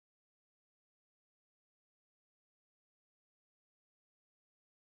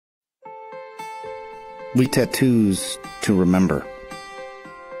We tattoos to remember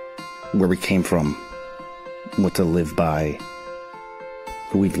where we came from, what to live by,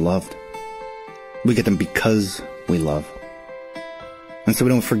 who we've loved. We get them because we love. And so we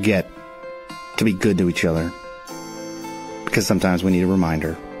don't forget to be good to each other, because sometimes we need a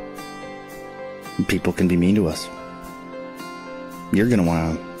reminder. People can be mean to us. You're going to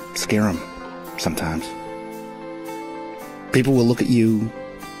want to scare them sometimes. People will look at you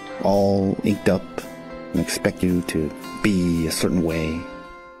all inked up and expect you to be a certain way.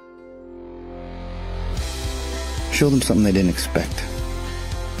 Show them something they didn't expect.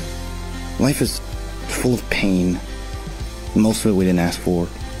 Life is full of pain. Most of it we didn't ask for.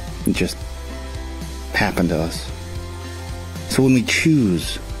 It just happened to us. So when we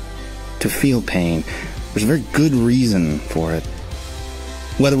choose to feel pain, there's a very good reason for it.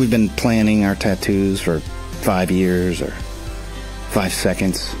 Whether we've been planning our tattoos for 5 years or 5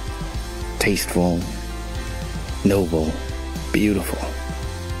 seconds, tasteful, noble, beautiful.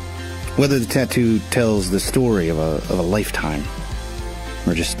 Whether the tattoo tells the story of a lifetime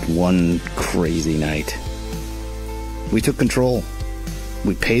or just one crazy night. We took control.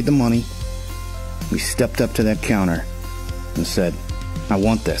 We paid the money. We stepped up to that counter and said, I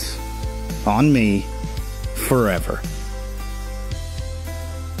want this. On me, forever.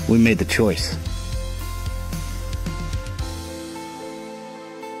 We made the choice.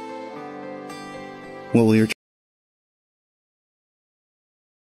 What will your